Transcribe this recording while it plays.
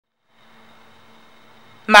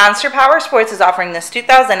Monster Powersports is offering this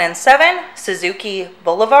 2007 Suzuki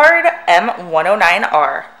Boulevard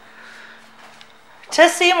M109R. To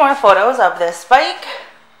see more photos of this bike,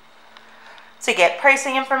 to get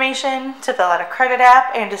pricing information, to fill out a credit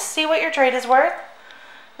app, and to see what your trade is worth,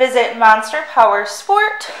 visit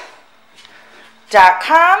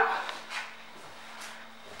monsterpowersport.com.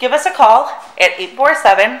 Give us a call at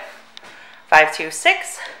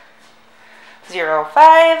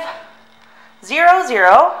 847-526-0500,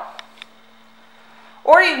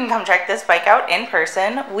 or you can come check this bike out in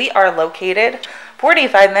person. We are located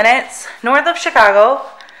 45 minutes north of Chicago,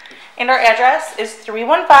 and our address is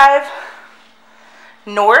 315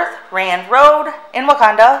 North Rand Road in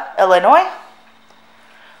Wauconda, Illinois.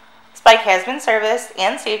 This bike has been serviced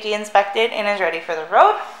and safety inspected and is ready for the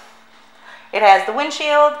road. It has the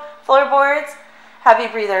windshield, floorboards, heavy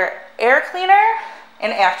breather air cleaner,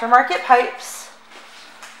 and aftermarket pipes.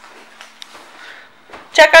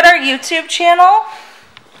 Check out our YouTube channel.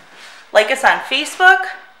 Like us on Facebook.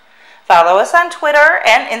 Follow us on Twitter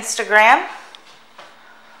and Instagram.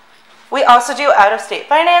 We also do out-of-state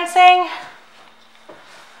financing.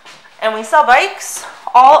 And we sell bikes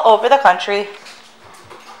all over the country.